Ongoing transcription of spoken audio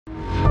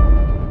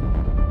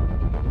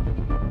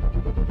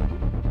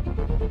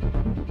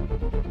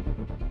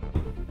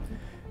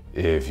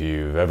If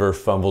you've ever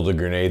fumbled a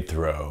grenade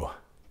throw,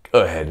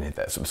 go ahead and hit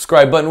that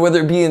subscribe button,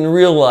 whether it be in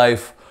real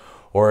life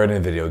or in a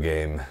video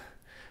game.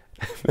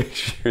 Make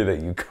sure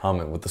that you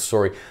comment with the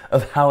story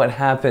of how it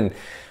happened.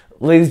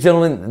 Ladies and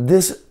gentlemen,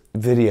 this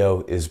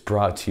video is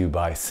brought to you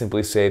by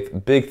Simply Safe.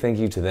 Big thank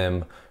you to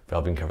them for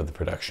helping cover the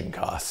production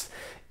costs.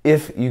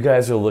 If you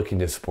guys are looking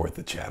to support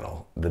the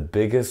channel, the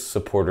biggest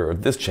supporter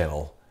of this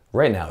channel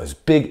right now is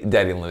Big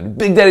Daddy Unlimited.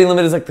 Big Daddy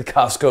Unlimited is like the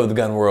Costco of the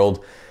gun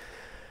world.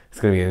 It's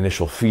going to be an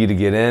initial fee to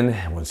get in,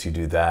 and once you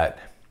do that,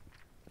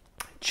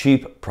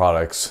 cheap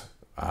products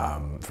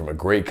from a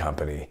great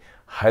company,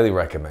 highly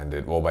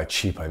recommended. Well, by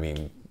cheap, I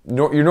mean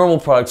your normal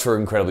products are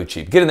incredibly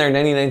cheap. Get in there,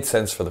 99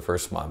 cents for the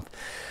first month.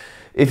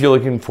 If you're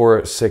looking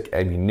for sick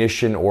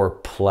ammunition or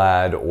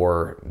plaid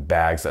or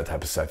bags, that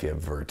type of stuff, you have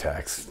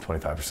Vertex,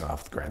 25%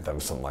 off the Garand,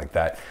 something like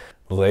that.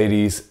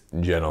 Ladies,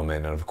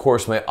 gentlemen, and of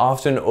course, my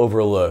often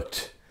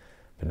overlooked,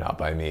 but not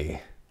by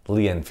me,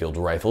 Lee Enfield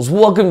rifles.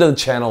 Welcome to the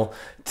channel.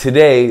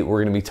 Today,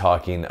 we're going to be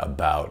talking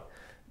about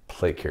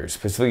plate carriers.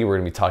 Specifically, we're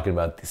going to be talking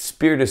about the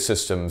Spiritus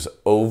Systems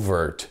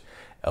Overt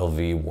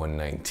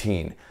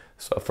LV-119.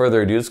 So without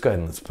further ado, let's go ahead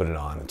and let's put it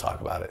on and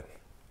talk about it.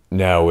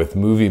 Now, with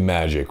movie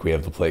magic, we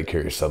have the plate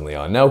carrier suddenly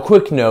on. Now,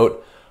 quick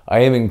note,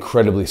 I am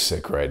incredibly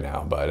sick right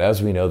now, but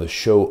as we know, the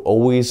show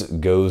always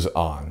goes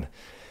on.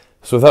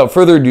 So without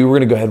further ado, we're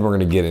going to go ahead and we're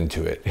going to get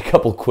into it. A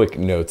couple quick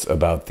notes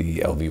about the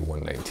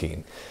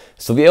LV-119.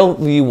 So the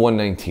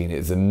LV-119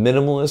 is a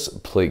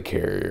minimalist plate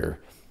carrier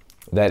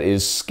that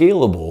is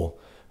scalable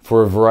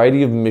for a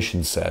variety of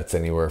mission sets,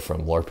 anywhere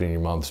from LARPing in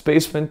your mom's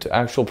basement to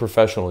actual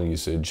professional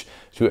usage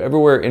to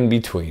everywhere in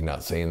between.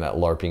 Not saying that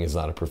LARPing is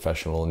not a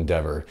professional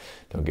endeavor.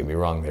 Don't get me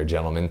wrong there,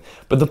 gentlemen.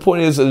 But the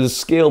point is, it is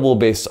scalable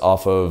based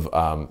off of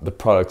the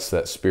products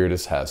that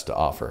Spiritus has to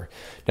offer.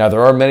 Now,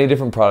 there are many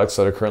different products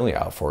that are currently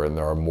out for it, and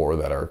there are more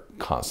that are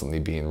constantly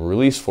being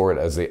released for it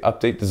as they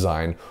update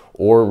design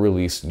or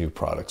release new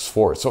products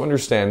for it. So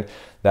understand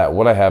that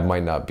what I have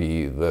might not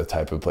be the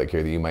type of plate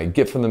carrier that you might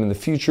get from them in the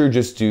future,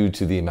 just due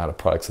to the amount of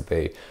products that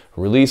they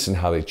release and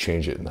how they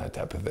change it and that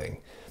type of thing.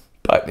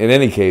 But in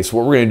any case,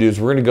 what we're going to do is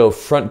we're going to go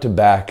front to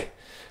back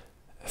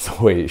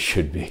the way it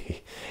should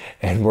be.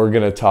 And we're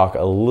going to talk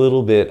a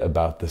little bit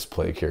about this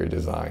plate carrier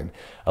design,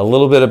 a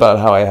little bit about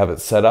how I have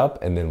it set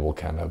up, and then we'll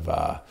kind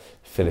of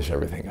finish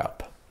everything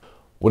up.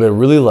 What I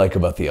really like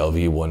about the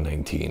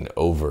LV-119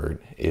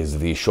 Overt is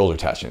the shoulder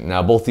attachment.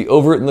 Now, both the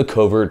Overt and the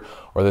Covert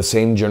are the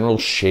same general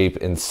shape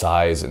and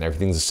size, and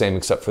everything's the same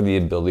except for the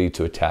ability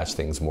to attach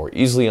things more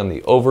easily on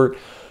the Overt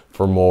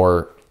for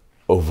more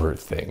overt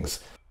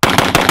things.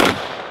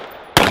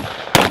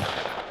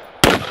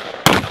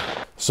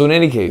 So in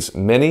any case,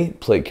 many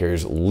plate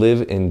carriers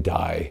live and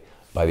die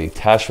by the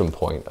attachment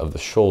point of the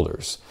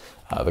shoulders.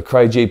 The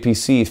Crye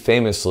JPC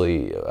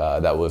famously,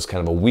 that was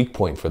kind of a weak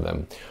point for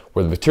them,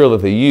 where the material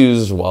that they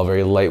used, while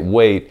very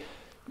lightweight,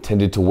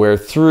 tended to wear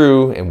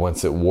through, and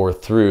once it wore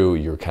through,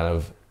 you're kind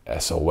of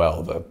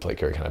SOL. The plate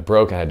carrier kind of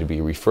broke and had to be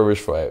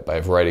refurbished by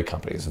a variety of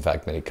companies. In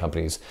fact, many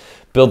companies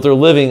built their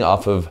living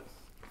off of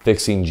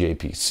fixing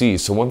JPC.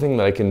 So one thing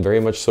that I can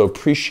very much so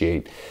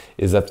appreciate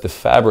is that the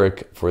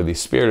fabric for the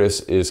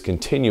Spiritus is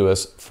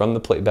continuous from the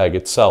plate bag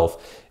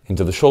itself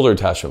into the shoulder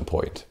attachment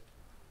point.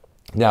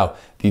 Now,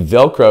 the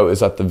Velcro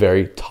is at the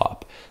very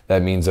top.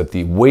 That means that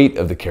the weight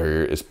of the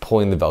carrier is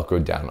pulling the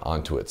Velcro down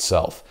onto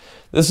itself.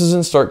 This is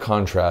in stark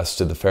contrast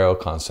to the Faro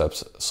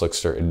Concepts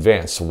Slickster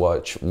Advanced,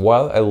 which,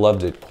 while I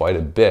loved it quite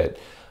a bit,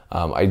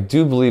 I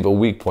do believe a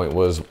weak point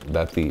was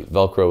that the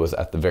Velcro was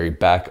at the very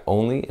back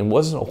only and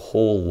wasn't a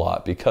whole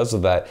lot. Because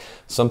of that,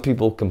 some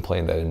people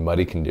complained that in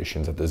muddy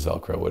conditions that this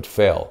Velcro would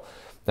fail.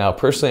 Now,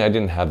 personally, I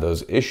didn't have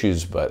those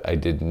issues, but I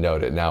did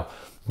note it. Now,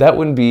 that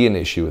wouldn't be an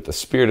issue with the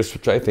Spiritus,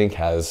 which I think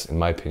has, in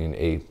my opinion,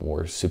 a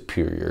more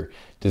superior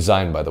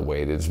design by the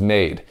way it is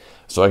made.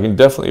 So I can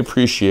definitely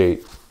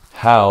appreciate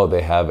how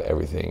they have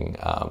everything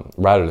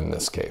routed in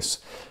this case.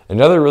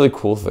 Another really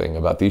cool thing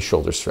about these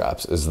shoulder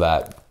straps is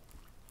that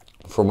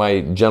for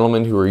my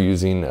gentlemen who are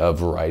using a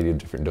variety of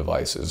different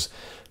devices,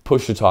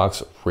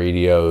 push-to-talks,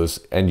 radios,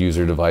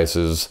 end-user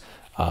devices,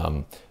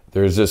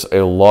 there's just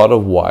a lot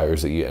of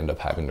wires that you end up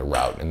having to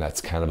route, and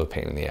that's kind of a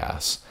pain in the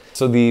ass.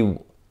 So the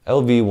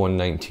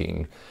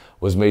LV-119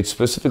 was made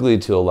specifically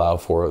to allow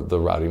for the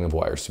routing of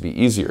wires to be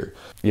easier.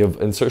 You have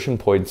insertion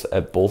points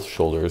at both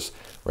shoulders,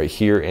 right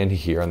here and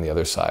here on the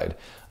other side.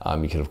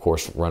 You can, of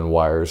course, run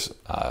wires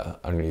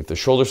underneath the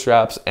shoulder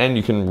straps, and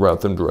you can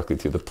route them directly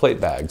through the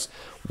plate bags,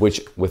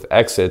 which with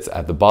exits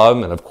at the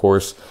bottom and, of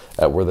course,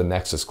 at where the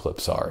Nexus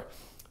clips are.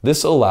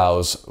 This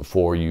allows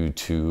for you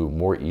to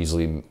more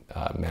easily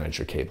manage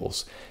your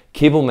cables.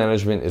 Cable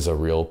management is a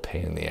real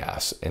pain in the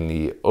ass, and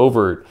the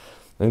Overt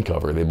and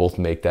Cover, they both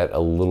make that a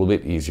little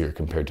bit easier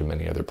compared to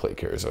many other plate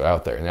carriers that are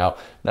out there. Now,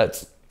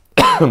 that's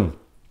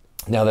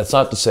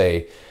not to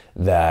say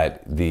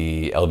that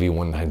the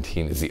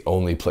LV-119 is the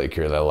only plate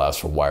carrier that allows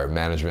for wire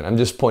management. I'm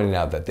just pointing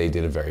out that they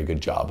did a very good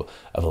job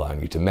of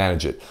allowing you to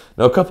manage it.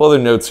 Now, a couple other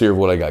notes here of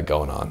what I got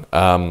going on.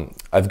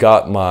 I've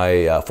got my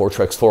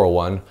Fortrex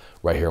 401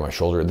 right here on my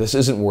shoulder. This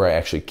isn't where I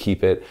actually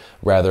keep it.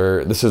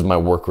 Rather, this is my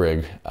work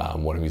rig,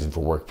 what I'm using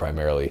for work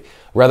primarily.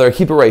 Rather, I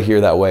keep it right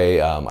here. That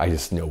way, I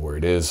just know where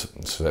it is.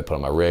 So I put it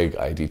on my rig,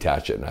 I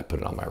detach it, and I put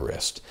it on my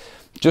wrist.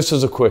 Just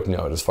as a quick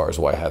note, as far as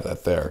why I have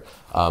that there,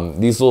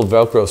 these little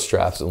Velcro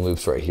straps and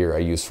loops right here I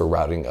use for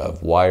routing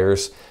of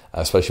wires,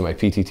 especially my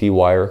PTT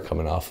wire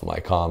coming off of my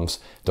comms.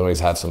 Don't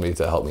always have somebody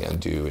to help me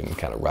undo and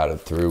kind of route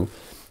it through.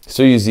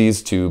 So I use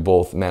these to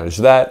both manage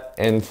that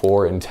and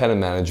for antenna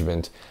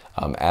management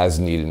as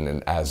needed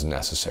and as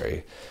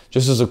necessary.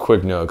 Just as a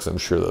quick note, because I'm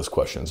sure those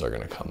questions are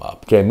going to come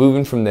up. Okay,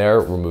 moving from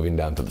there, we're moving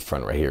down to the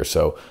front right here.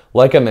 So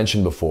like I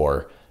mentioned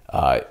before,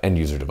 end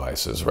user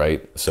devices,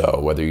 right? So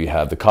whether you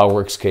have the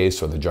Cogworks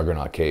case or the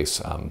Juggernaut case,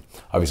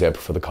 obviously I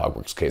prefer the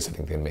Cogworks case. I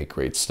think they make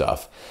great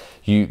stuff.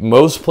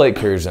 Most plate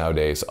carriers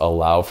nowadays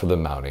allow for the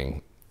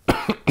mounting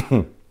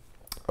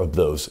of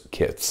those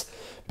kits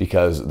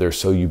because they're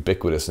so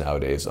ubiquitous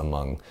nowadays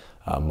among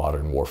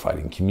modern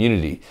warfighting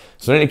community.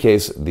 So in any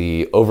case,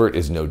 the Overt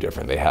is no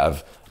different. They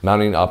have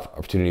mounting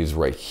opportunities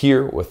right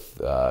here with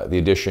the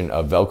addition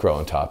of Velcro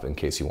on top in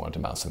case you want to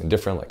mount something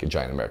different, like a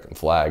giant American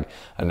flag.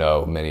 I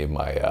know many of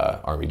my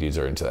Army dudes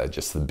are into that,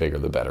 just the bigger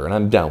the better, and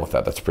I'm down with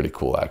that. That's pretty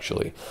cool,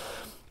 actually.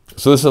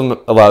 So this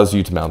allows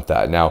you to mount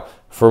that. Now,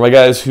 for my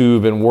guys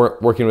who've been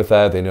working with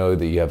that, they know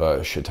that you have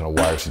a shit ton of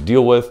wires to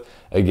deal with.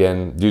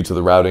 Again, due to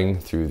the routing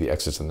through the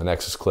Exits and the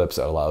Nexus clips,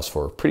 that allows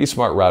for pretty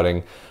smart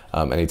routing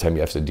anytime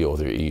you have to deal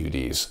with your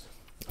EUDs.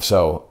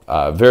 So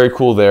very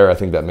cool there. I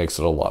think that makes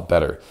it a lot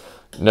better.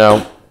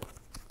 Now,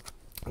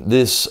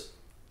 this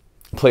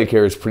plate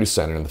carrier is pretty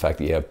centered in the fact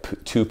that you have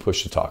two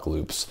push-to-talk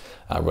loops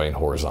running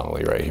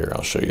horizontally right here.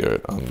 I'll show you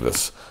it on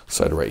this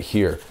side right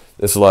here.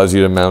 This allows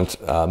you to mount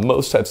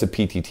most types of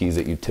PTTs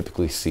that you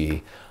typically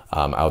see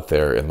out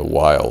there in the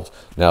wild.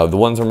 Now, the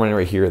ones I'm running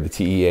right here are the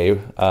TEA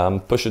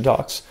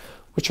push-to-talks,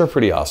 which are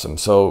pretty awesome.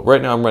 So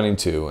right now I'm running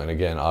two, and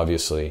again,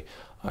 obviously,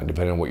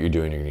 depending on what you're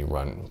doing, you're going to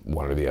run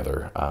one or the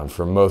other.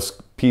 For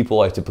most people,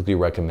 I typically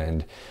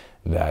recommend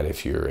that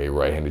if you're a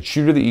right-handed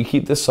shooter, that you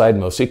keep this side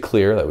mostly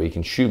clear, that way you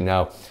can shoot.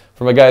 Now,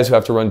 for my guys who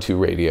have to run two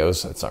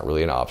radios, that's not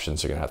really an option,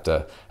 so you're going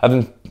to have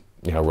them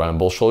run on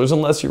both shoulders,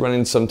 unless you're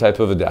running some type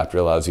of adapter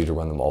that allows you to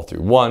run them all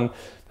through one.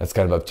 That's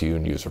kind of up to you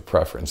and user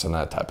preference and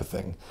that type of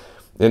thing.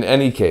 In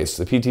any case,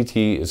 the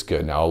PTT is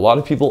good. Now, a lot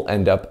of people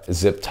end up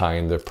zip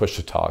tying their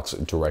push-to-talks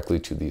directly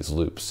to these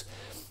loops.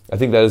 I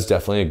think that is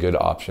definitely a good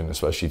option,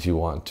 especially if you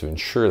want to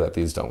ensure that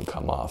these don't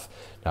come off.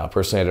 Now,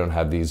 personally, I don't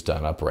have these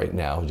done up right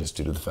now just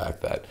due to the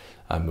fact that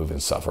I'm moving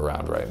stuff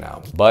around right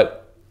now.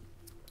 But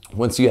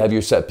once you have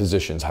your set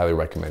positions, highly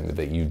recommended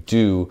that you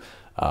do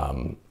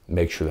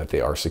make sure that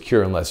they are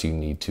secure unless you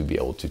need to be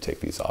able to take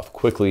these off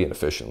quickly and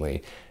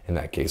efficiently. In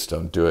that case,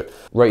 don't do it.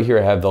 Right here,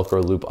 I have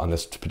Velcro loop on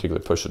this particular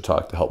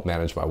push-to-talk to help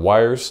manage my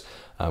wires,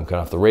 cut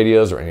off the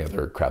radios or any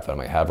other crap that I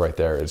might have right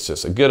there. It's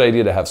just a good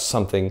idea to have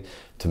something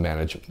to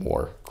manage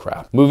more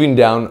crap. Moving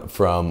down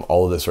from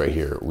all of this right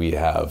here, we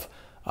have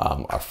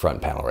our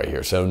front panel right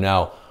here. So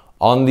now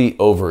on the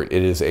Overt,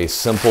 it is a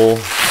simple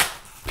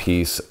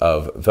piece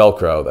of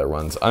Velcro that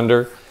runs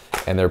under,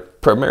 and they're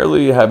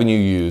primarily having you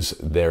use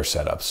their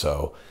setup.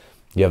 So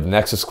you have the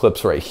Nexus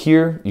clips right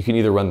here. You can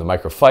either run the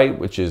Microfight,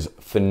 which is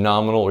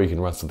phenomenal, or you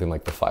can run something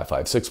like the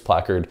 556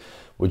 placard,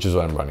 which is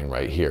what I'm running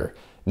right here.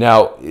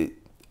 Now,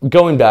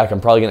 going back,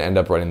 I'm probably gonna end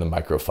up running the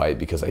Microfight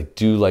because I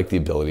do like the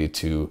ability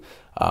to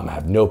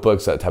have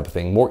notebooks, that type of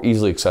thing, more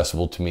easily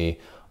accessible to me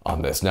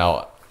on this.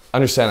 Now,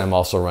 understand I'm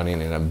also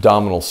running an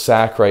abdominal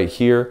sack right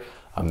here.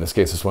 In this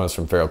case, this one is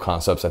from Faro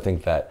Concepts. I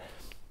think that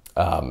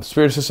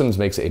Spiritus Systems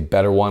makes a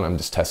better one. I'm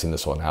just testing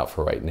this one out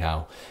for right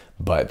now.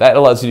 But that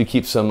allows you to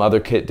keep some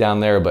other kit down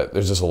there, but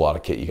there's just a lot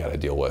of kit you got to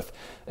deal with.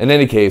 In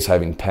any case,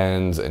 having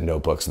pens and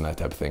notebooks and that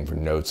type of thing for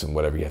notes and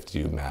whatever you have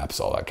to do, maps,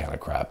 all that kind of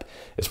crap,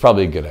 is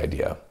probably a good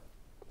idea.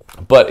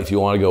 But if you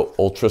want to go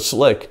ultra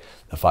slick,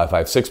 the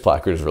 556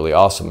 placard is really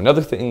awesome.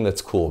 Another thing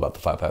that's cool about the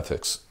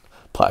 556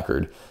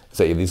 placard is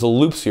that you have these little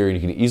loops here and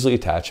you can easily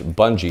attach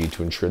bungee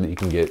to ensure that you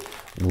can get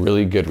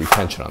really good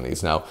retention on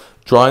these. Now,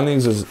 drawing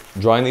these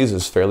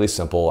is fairly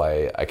simple.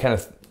 I kind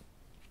of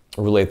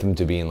relate them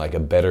to being like a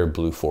better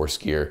Blue Force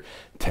Gear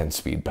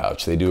 10-speed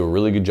pouch. They do a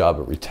really good job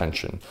at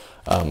retention.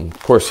 Of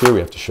course, here we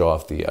have to show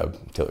off the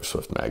Taylor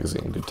Swift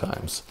magazine, Good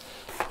Times.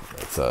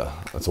 That's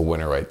a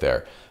winner right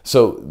there.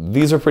 So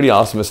these are pretty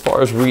awesome. As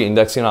far as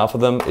re-indexing off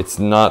of them, it's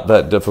not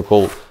that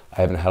difficult.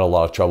 I haven't had a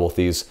lot of trouble with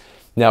these.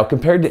 Now,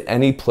 compared to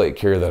any plate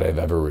carrier that I've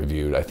ever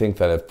reviewed, I think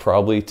that I've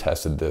probably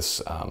tested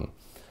this,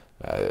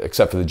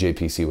 except for the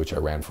JPC, which I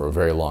ran for a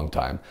very long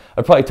time.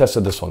 I probably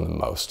tested this one the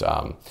most.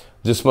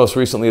 Just most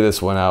recently,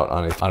 this went out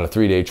on a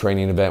 3-day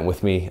training event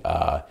with me.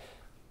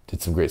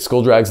 Did some great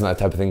skull drags and that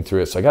type of thing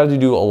through it. So I got to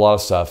do a lot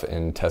of stuff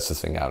and test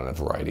this thing out in a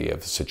variety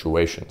of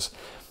situations.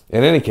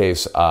 In any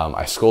case,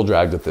 I skull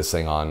dragged with this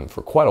thing on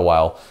for quite a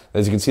while.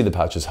 As you can see, the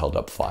pouches held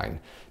up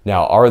fine.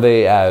 Now, are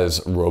they as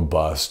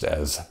robust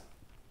as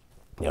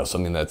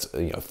something that's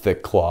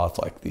thick cloth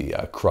like the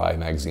Crye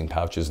magazine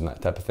pouches and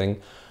that type of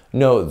thing?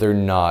 No, they're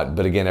not.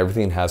 But again,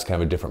 everything has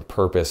kind of a different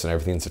purpose and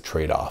everything's a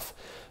trade-off.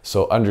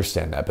 So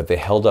understand that, but they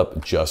held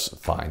up just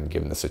fine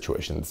given the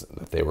situations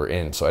that they were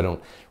in. So I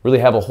don't really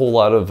have a whole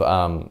lot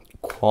of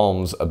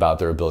qualms about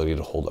their ability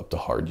to hold up to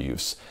hard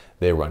use.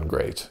 They run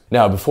great.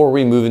 Now, before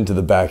we move into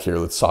the back here,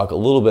 let's talk a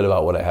little bit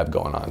about what I have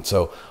going on.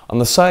 So on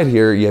the side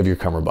here, you have your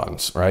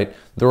cummerbunds, right?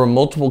 There are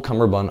multiple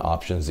cummerbund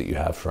options that you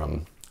have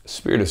from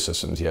Spiritus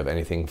systems. You have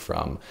anything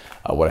from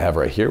what I have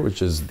right here,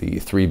 which is the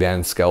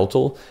 3-band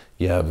skeletal.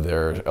 You have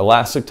their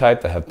elastic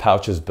type that have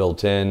pouches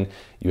built in.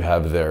 You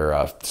have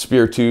their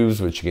spear tubes,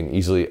 which you can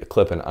easily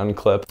clip and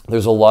unclip.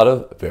 There's a lot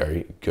of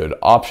very good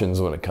options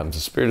when it comes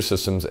to Spiritus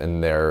systems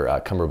and their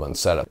cummerbund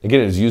setup.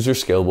 Again, it is user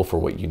scalable for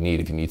what you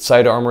need. If you need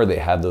side armor, they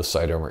have those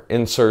side armor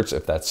inserts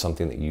if that's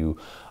something that you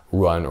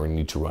run or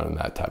need to run in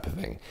that type of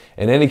thing.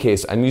 In any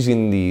case, I'm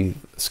using the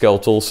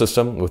skeletal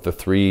system with the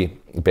 3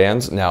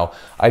 bands. Now,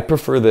 I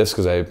prefer this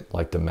because I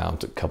like to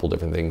mount a couple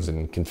different things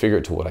and configure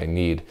it to what I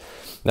need.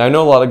 Now, I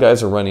know a lot of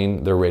guys are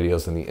running their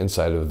radios on the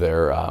inside of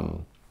their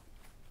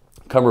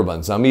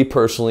cummerbunds. Now, me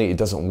personally, it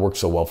doesn't work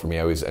so well for me.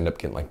 I always end up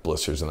getting like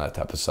blisters and that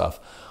type of stuff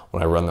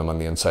when I run them on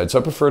the inside. So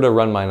I prefer to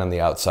run mine on the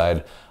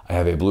outside. I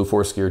have a Blue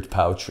Force gear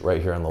pouch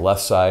right here on the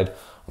left side.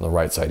 On the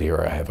right side here,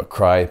 I have a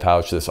Crye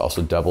pouch. This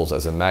also doubles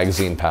as a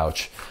magazine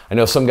pouch. I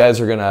know some guys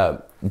are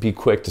gonna be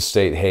quick to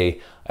state,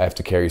 hey, I have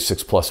to carry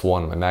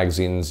 6+1 in my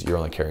magazines. You're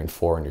only carrying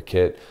 4 in your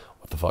kit.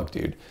 What the fuck,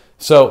 dude?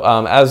 So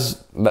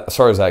as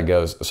far as that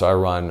goes, so I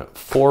run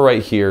 4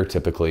 right here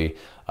typically,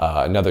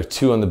 another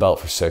 2 on the belt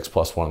for 6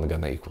 plus 1 on the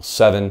gun, that equals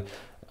 7.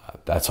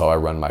 That's how I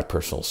run my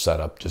personal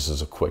setup, just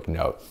as a quick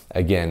note.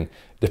 Again,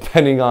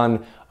 depending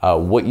on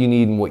what you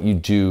need and what you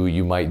do,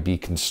 you might be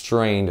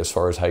constrained as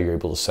far as how you're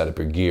able to set up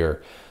your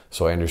gear.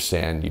 So I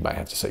understand you might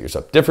have to set yours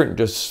up different,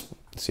 just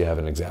so you have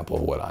an example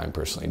of what I'm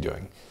personally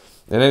doing.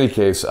 In any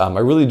case, I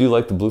really do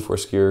like the Blue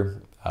Force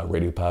gear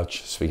radio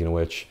pouch, speaking of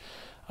which.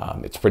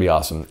 It's pretty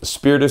awesome.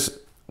 Spiritus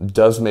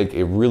does make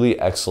a really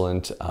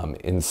excellent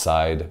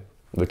inside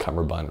the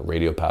cummerbund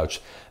radio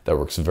pouch that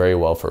works very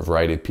well for a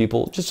variety of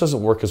people. It just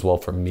doesn't work as well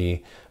for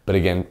me. But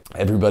again,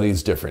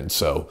 everybody's different.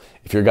 So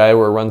if you're a guy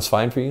where it runs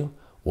fine for you,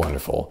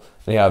 wonderful.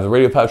 And yeah, the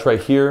radio pouch right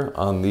here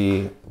on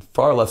the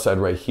far left side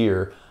right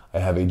here, I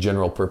have a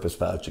general purpose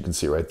pouch. You can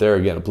see right there,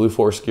 again, a Blue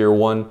Force Gear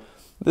 1.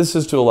 This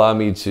is to allow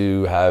me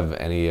to have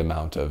any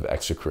amount of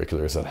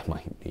extracurriculars that I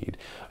might need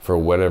for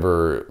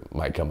whatever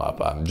might come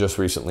up. Just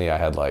recently I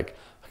had like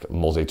a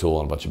multi-tool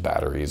and a bunch of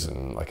batteries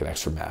and like an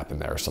extra map in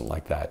there or something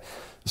like that.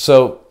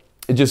 So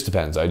it just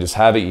depends. I just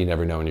have it. You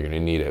never know when you're going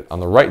to need it. On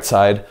the right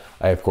side,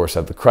 I of course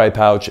have the Crye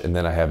pouch, and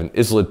then I have an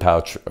Islid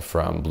pouch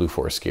from Blue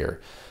Force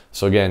Gear.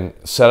 So again,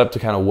 set up to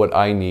kind of what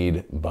I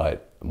need,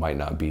 but might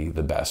not be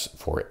the best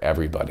for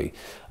everybody.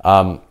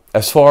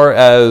 As far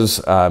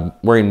as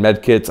wearing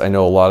med kits, I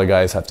know a lot of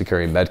guys have to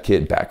carry a med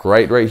kit back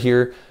right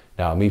here.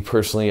 Now, me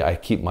personally, I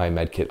keep my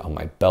med kit on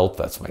my belt.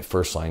 That's my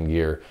first line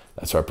gear.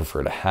 That's where I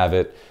prefer to have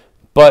it.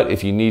 But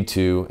if you need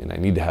to, and I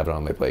need to have it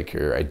on my plate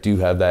carrier, I do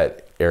have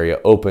that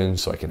area open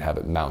so I can have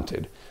it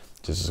mounted.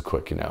 Just as a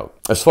quick note.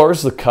 As far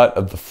as the cut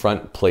of the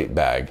front plate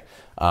bag,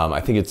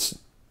 I think it's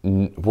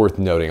worth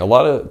noting. A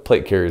lot of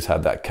plate carriers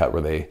have that cut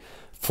where they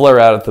flare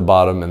out at the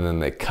bottom and then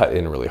they cut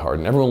in really hard.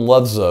 And everyone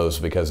loves those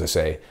because they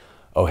say,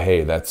 oh,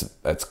 hey, that's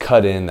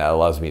cut in. That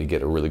allows me to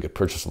get a really good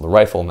purchase on the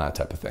rifle and that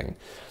type of thing.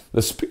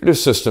 The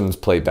Spiritus Systems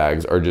plate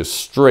bags are just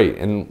straight.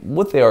 And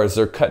what they are is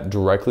they're cut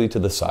directly to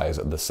the size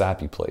of the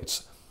SAPI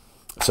plates.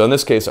 So in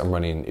this case, I'm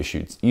running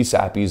issued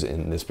eSAPIs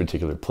in this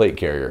particular plate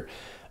carrier,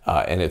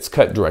 and it's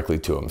cut directly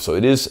to them. So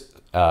it is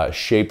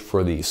shaped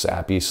for the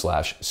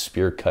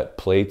SAPI/spear cut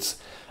plates.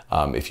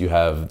 If you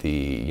have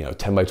the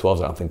 10x12s,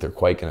 I don't think they're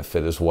quite going to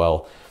fit as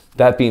well.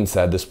 That being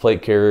said, this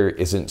plate carrier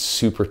isn't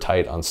super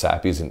tight on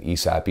SAPIs and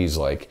eSAPIs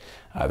like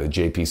the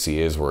JPC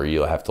is, where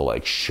you'll have to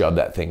like shove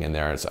that thing in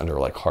there and it's under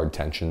like hard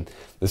tension.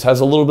 This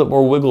has a little bit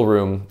more wiggle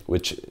room,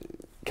 which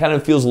kind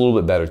of feels a little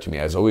bit better to me.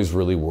 I was always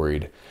really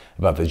worried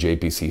about the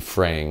JPC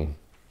fraying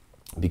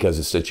because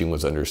the stitching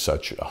was under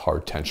such a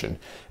hard tension,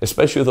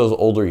 especially with those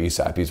older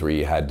eSAPIs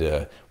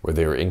where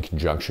they were in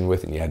conjunction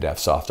with and you had to have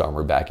soft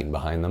armor backing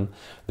behind them.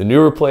 The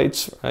newer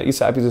plates,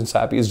 eSAPIs and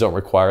SAPIs, don't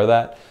require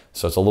that,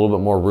 so it's a little bit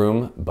more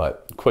room.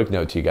 But quick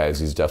note to you guys,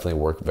 these definitely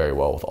work very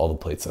well with all the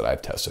plates that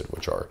I've tested,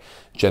 which are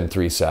Gen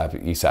 3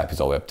 eSAPIs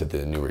all the way up to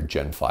the newer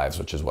Gen 5s,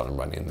 which is what I'm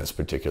running in this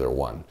particular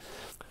one.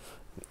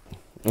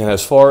 And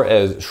as far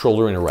as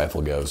shouldering a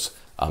rifle goes,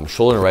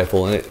 shouldering a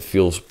rifle in it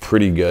feels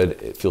pretty good.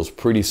 It feels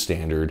pretty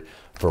standard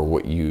for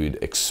what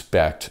you'd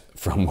expect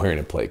from wearing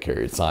a plate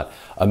carrier. It's not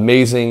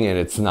amazing and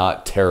it's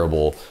not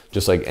terrible,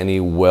 just like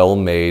any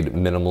well-made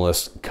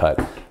minimalist cut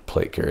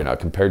plate carrier. Now,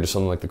 compared to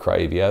something like the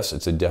Crye AVS,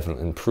 it's a definite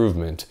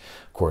improvement.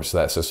 Of course,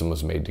 that system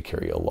was made to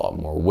carry a lot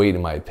more weight,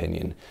 in my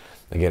opinion.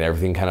 Again,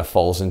 everything kind of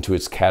falls into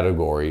its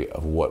category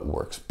of what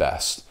works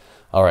best.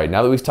 All right,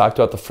 now that we've talked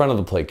about the front of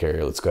the plate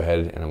carrier, let's go ahead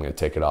and I'm going to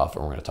take it off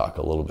and we're going to talk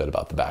a little bit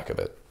about the back of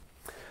it.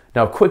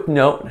 Now, quick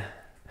note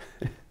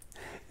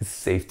is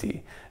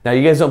safety. Now,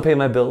 you guys don't pay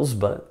my bills,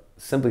 but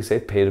Simply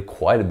Safe paid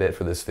quite a bit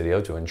for this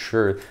video to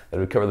ensure that it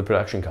would cover the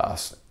production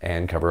costs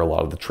and cover a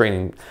lot of the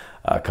training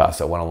costs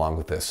that went along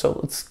with this. So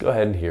let's go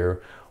ahead and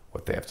hear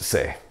what they have to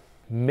say.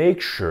 Make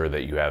sure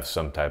that you have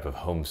some type of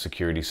home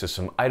security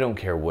system. I don't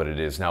care what it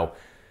is. Now,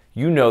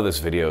 you know this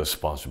video is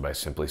sponsored by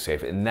Simply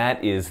Safe, and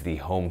that is the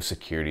home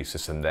security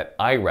system that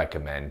I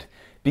recommend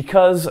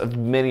because of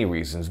many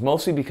reasons,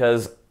 mostly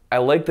because I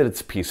like that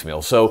it's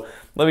piecemeal. So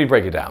let me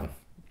break it down.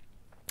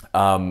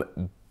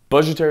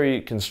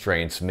 Budgetary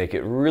constraints make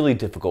it really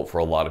difficult for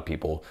a lot of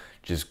people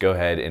to just go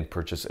ahead and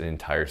purchase an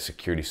entire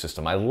security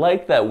system. I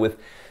like that with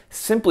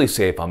Simply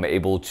Safe, I'm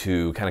able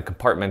to kind of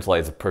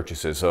compartmentalize the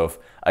purchases, so if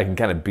I can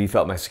kind of beef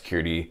up my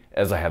security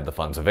as I have the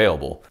funds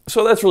available.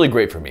 So that's really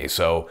great for me.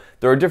 So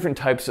there are different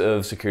types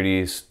of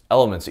security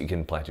elements that you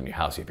can plant in your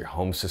house. You have your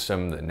home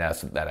system, the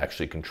Nest that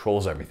actually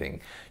controls everything.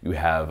 You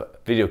have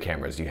video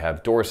cameras, you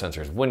have door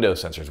sensors,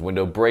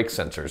 window brake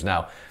sensors.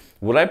 Now,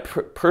 what I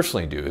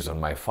personally do is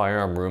on my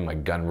firearm room, my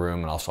gun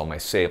room, and also on my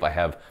safe, I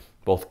have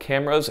both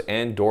cameras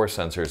and door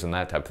sensors and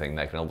that type of thing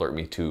that can alert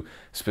me to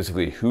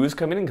specifically who is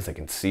coming in because I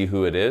can see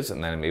who it is,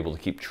 and then I'm able to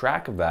keep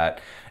track of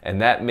that.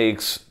 And that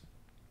makes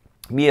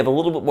me have a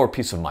little bit more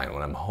peace of mind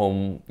when I'm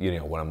home, you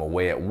know, when I'm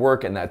away at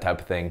work and that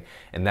type of thing.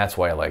 And that's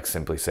why I like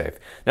Simply Safe.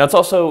 Now, it's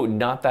also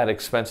not that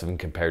expensive in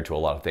compared to a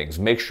lot of things.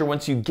 Make sure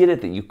once you get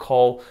it that you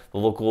call the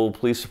local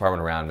police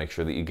department around, make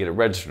sure that you get it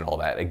registered and all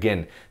that.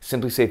 Again,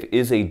 Simply Safe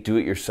is a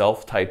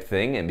do-it-yourself type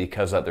thing, and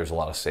because of that, there's a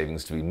lot of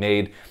savings to be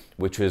made,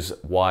 which is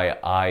why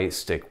I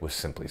stick with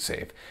Simply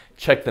Safe.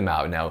 Check them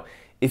out. Now,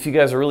 if you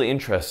guys are really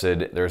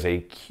interested, there's a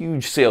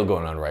huge sale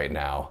going on right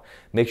now.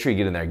 Make sure you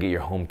get in there and get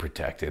your home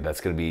protected.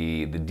 That's gonna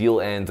be, the deal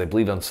ends, I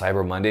believe, on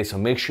Cyber Monday, so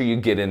make sure you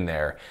get in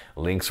there.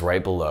 Links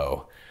right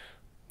below.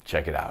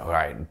 Check it out. All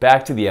right,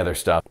 back to the other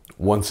stuff.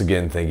 Once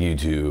again, thank you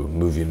to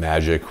Movie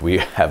Magic. We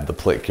have the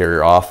plate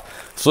carrier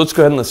off. So let's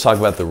go ahead and let's talk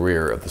about the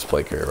rear of this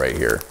plate carrier right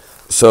here.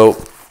 So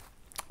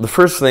the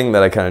first thing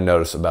that I kind of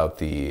noticed about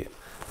the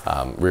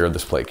rear of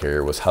this plate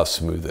carrier was how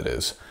smooth it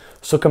is.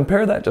 So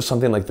compare that to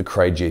something like the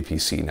Crye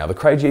JPC. Now the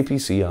Crye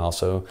JPC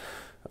also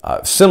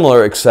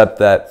similar, except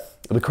that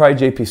the Crye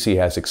JPC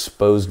has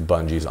exposed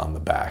bungees on the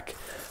back.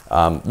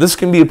 This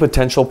can be a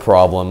potential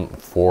problem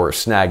for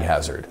snag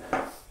hazard.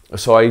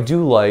 So I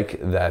do like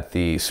that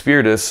the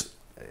Spiritus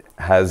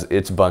has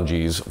its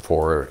bungees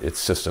for its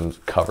systems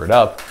covered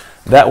up.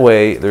 That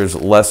way there's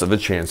less of a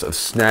chance of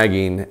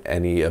snagging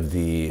any of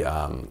the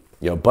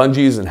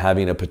bungees and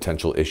having a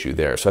potential issue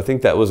there. So I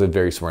think that was a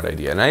very smart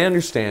idea. And I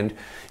understand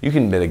you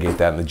can mitigate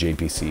that in the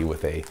JPC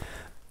with a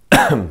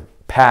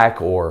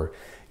pack or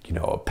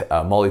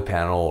a multi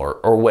panel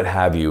or what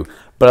have you.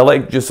 But I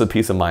like just the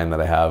peace of mind that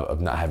I have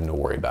of not having to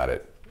worry about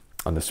it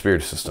on the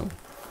Spiritus system.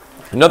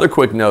 Another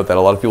quick note that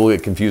a lot of people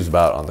get confused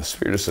about on the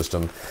Spiritus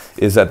system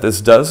is that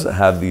this does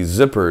have these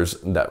zippers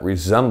that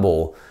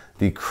resemble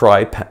the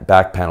Crye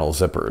back panel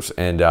zippers.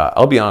 And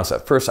I'll be honest,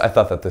 at first I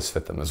thought that this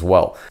fit them as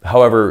well.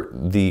 However,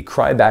 the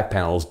Crye back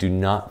panels do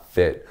not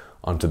fit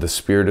onto the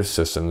Spiritus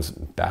system's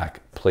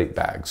back plate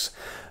bags.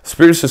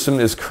 Spiritus system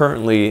is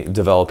currently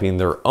developing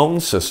their own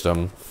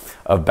system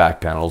of back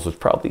panels with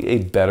probably a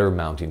better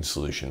mounting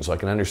solution, so I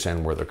can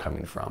understand where they're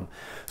coming from.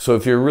 So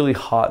if you're really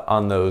hot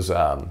on those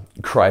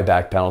Crye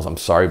back panels, I'm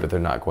sorry, but they're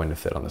not going to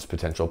fit on this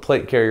potential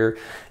plate carrier.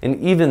 And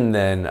even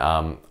then,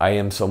 I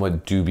am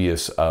somewhat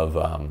dubious of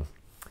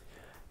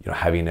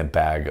having a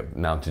bag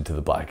mounted to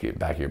the back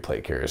of your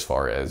plate carrier as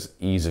far as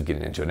ease of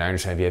getting into it. And I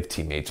understand if you have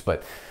teammates,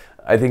 but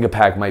I think a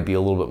pack might be a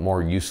little bit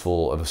more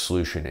useful of a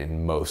solution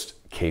in most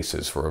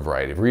cases for a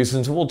variety of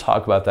reasons. And we'll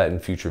talk about that in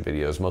future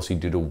videos, mostly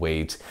due to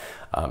weight,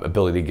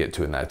 ability to get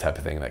to it, and that type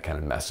of thing that kind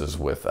of messes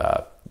with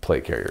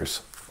plate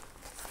carriers.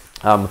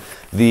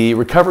 The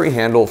recovery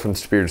handle from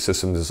Spiritus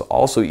Systems is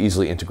also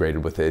easily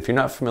integrated with it. If you're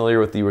not familiar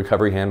with the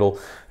recovery handle,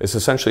 it's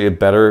essentially a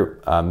better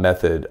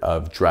method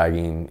of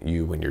dragging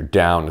you when you're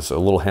down. It's a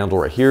little handle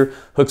right here,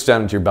 hooks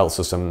down into your belt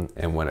system,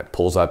 and when it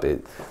pulls up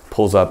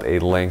a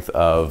length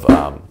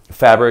of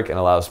fabric and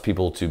allows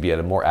people to be at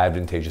a more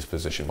advantageous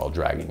position while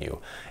dragging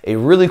you. A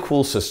really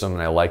cool system,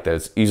 and I like that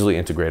it's easily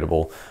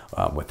integratable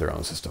with their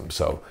own system.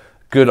 So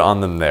good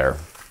on them there.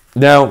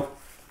 Now,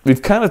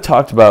 we've kind of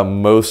talked about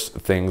most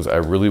things I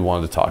really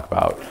wanted to talk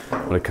about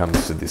when it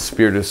comes to the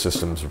Spiritus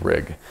Systems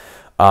rig.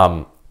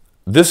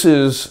 This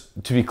is,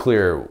 to be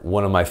clear,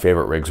 one of my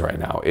favorite rigs right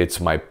now.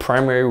 It's my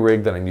primary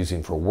rig that I'm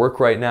using for work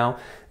right now.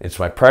 It's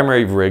my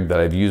primary rig that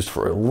I've used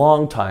for a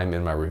long time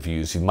in my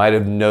reviews. You might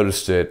have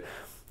noticed it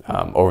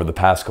over the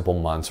past couple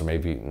months, or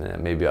maybe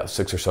about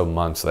 6 or so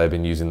months that I've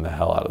been using the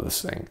hell out of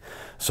this thing.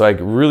 So I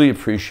really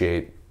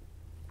appreciate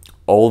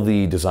all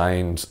the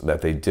designs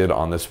that they did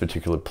on this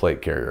particular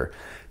plate carrier.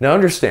 Now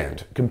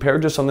understand,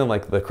 compared to something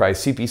like the Crye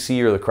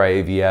CPC or the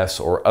Crye AVS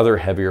or other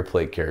heavier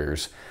plate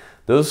carriers,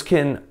 those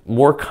can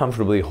more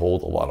comfortably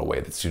hold a lot of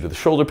weight. That's due to the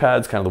shoulder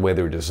pads, kind of the way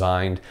they were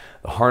designed.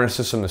 The harness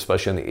system,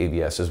 especially on the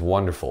AVS, is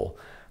wonderful.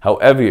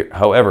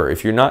 However,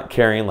 if you're not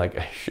carrying like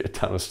a shit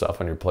ton of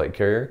stuff on your plate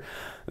carrier,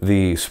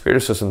 the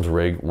Spiritus Systems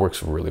rig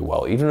works really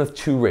well. Even with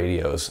 2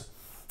 radios,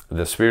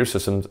 the Spiritus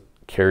Systems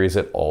carries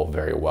it all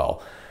very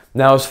well.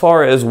 Now, as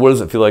far as what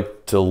does it feel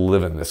like to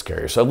live in this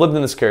carrier? So I've lived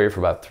in this carrier for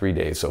about 3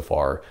 days so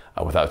far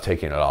without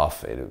taking it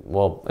off.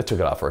 I took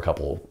it off for a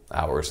couple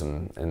hours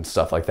and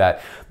stuff like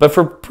that. But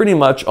for pretty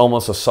much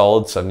almost a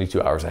solid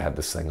 72 hours, I had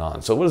this thing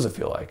on. So what does it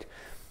feel like?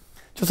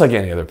 Just like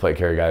any other plate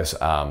carrier, guys,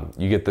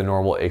 you get the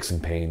normal aches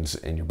and pains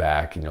in your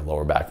back and your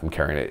lower back from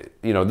carrying it.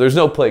 You know, there's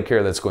no plate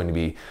carrier that's going to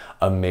be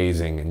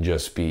amazing and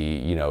just be,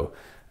 you know,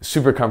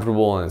 super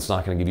comfortable, and it's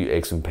not going to give you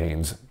aches and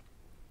pains.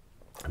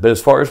 But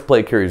as far as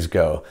plate carriers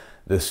go,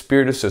 the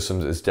Spiritus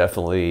systems is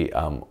definitely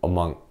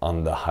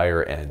on the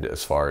higher end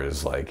as far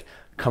as like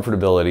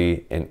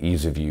comfortability and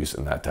ease of use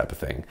and that type of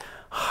thing.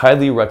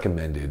 Highly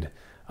recommended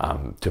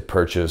to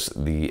purchase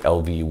the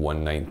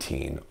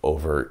LV-119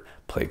 Overt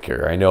plate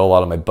carrier. I know a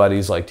lot of my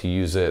buddies like to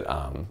use it.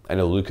 I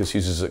know Lucas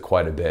uses it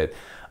quite a bit.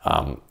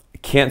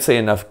 Can't say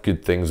enough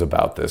good things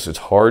about this. It's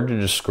hard to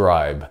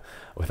describe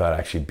without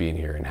actually being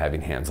here and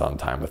having hands-on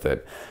time with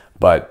it.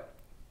 But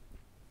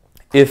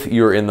if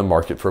you're in the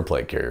market for a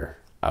plate carrier,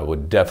 I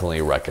would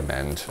definitely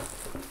recommend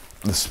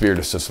the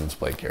Spiritus Systems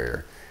plate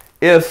carrier.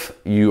 If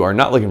you are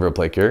not looking for a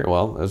plate carrier,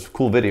 well, that's a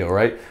cool video,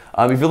 right?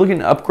 If you're looking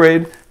to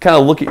upgrade, kind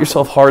of look at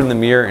yourself hard in the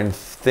mirror and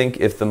think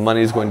if the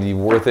money is going to be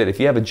worth it. If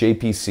you have a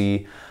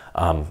JPC,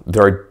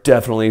 there are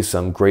definitely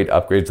some great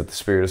upgrades at the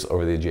Spiritus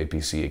over the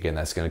JPC. Again,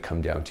 that's going to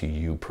come down to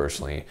you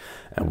personally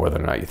and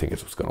whether or not you think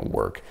it's what's going to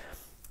work.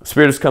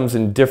 Spiritus comes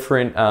in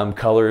different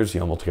colors, you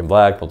know, multicam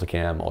black,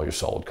 multicam, all your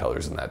solid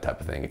colors and that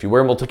type of thing. If you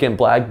wear multicam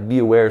black, be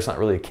aware it's not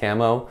really a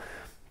camo,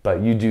 but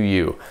you do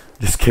you.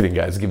 Just kidding,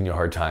 guys, giving you a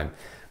hard time.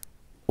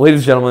 Ladies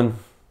and gentlemen,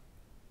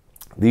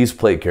 these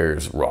plate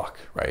carriers rock,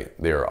 right?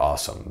 They are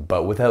awesome,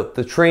 but without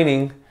the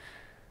training,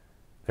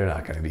 they're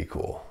not going to be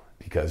cool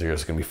because you're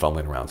just going to be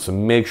fumbling around. So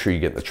make sure you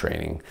get the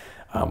training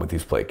with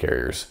these plate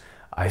carriers.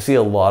 I see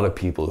a lot of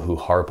people who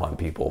harp on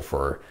people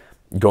for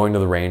going to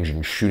the range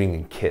and shooting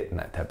in kit and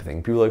that type of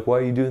thing. People are like, why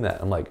are you doing that?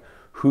 I'm like,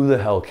 who the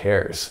hell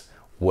cares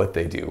what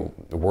they do?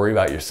 Worry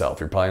about yourself.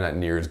 You're probably not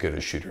near as good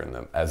a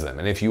shooter as them.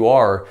 And if you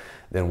are,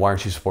 then why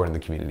aren't you supporting the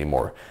community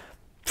more?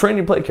 Train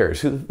your plate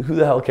carriers. Who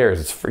the hell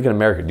cares? It's freaking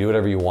America. Do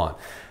whatever you want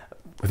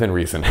within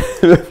reason.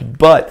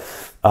 But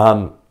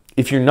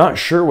if you're not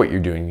sure what you're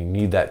doing, you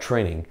need that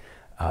training.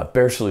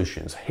 Bear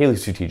Solutions, Haley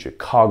Strategic,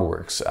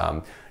 Cogworks,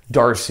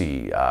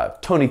 Darcy,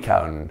 Tony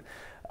Cowden,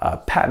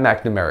 Pat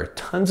McNamara,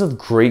 tons of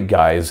great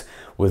guys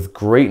with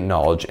great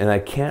knowledge, and I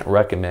can't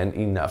recommend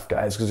enough,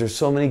 guys, because there's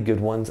so many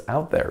good ones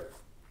out there.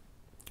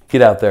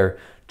 Get out there,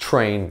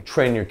 train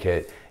your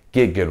kit,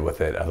 get good with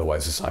it,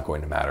 otherwise it's not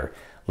going to matter.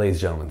 Ladies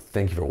and gentlemen,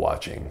 thank you for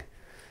watching.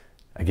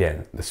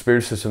 Again, the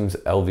Spiritus Systems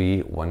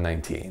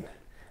LV-119,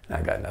 and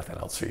I got nothing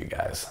else for you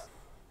guys.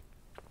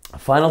 A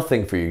final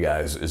thing for you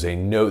guys is a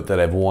note that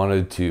I've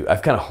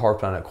kind of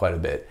harped on it quite a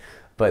bit,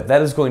 but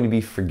that is going to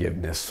be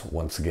forgiveness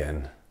once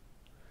again.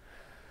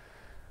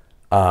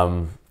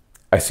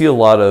 I see a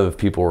lot of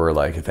people who are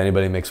like, if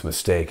anybody makes a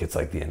mistake, it's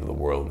like the end of the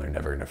world and they're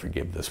never going to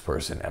forgive this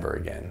person ever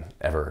again.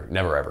 Ever,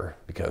 never ever,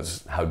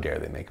 because how dare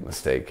they make a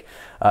mistake?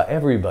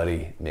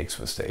 Everybody makes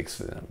mistakes.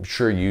 I'm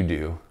sure you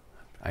do.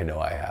 I know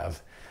I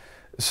have.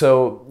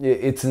 So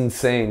it's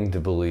insane to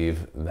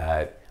believe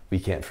that we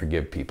can't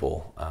forgive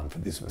people for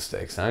these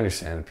mistakes. And I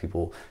understand if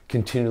people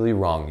continually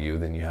wrong you,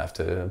 then you have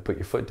to put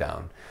your foot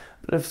down.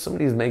 But if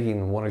somebody's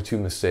making 1 or 2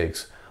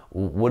 mistakes,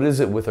 what is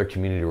it with our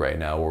community right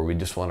now where we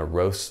just want to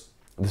roast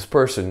this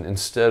person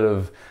instead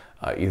of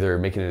either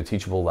making it a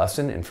teachable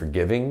lesson and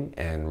forgiving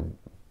and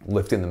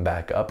lifting them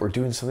back up or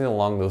doing something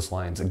along those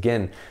lines?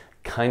 Again,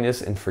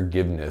 kindness and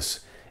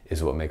forgiveness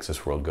is what makes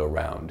this world go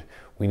round.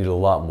 We need a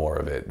lot more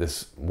of it.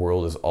 This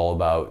world is all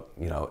about,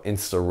 you know,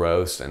 Insta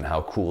roast and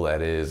how cool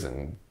that is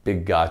and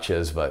big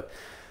gotchas. But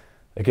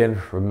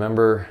again,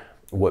 remember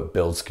what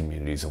builds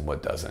communities and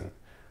what doesn't.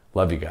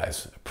 Love you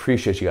guys.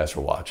 Appreciate you guys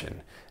for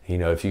watching. You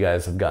know, if you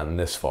guys have gotten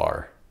this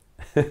far,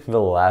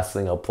 the last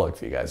thing I'll plug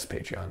for you guys is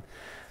Patreon.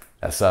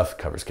 That stuff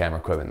covers camera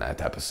equipment, that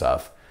type of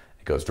stuff.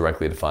 It goes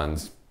directly to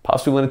funds.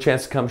 Possibly win a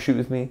chance to come shoot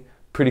with me.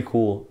 Pretty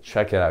cool.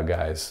 Check it out,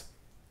 guys.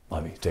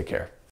 Love you. Take care.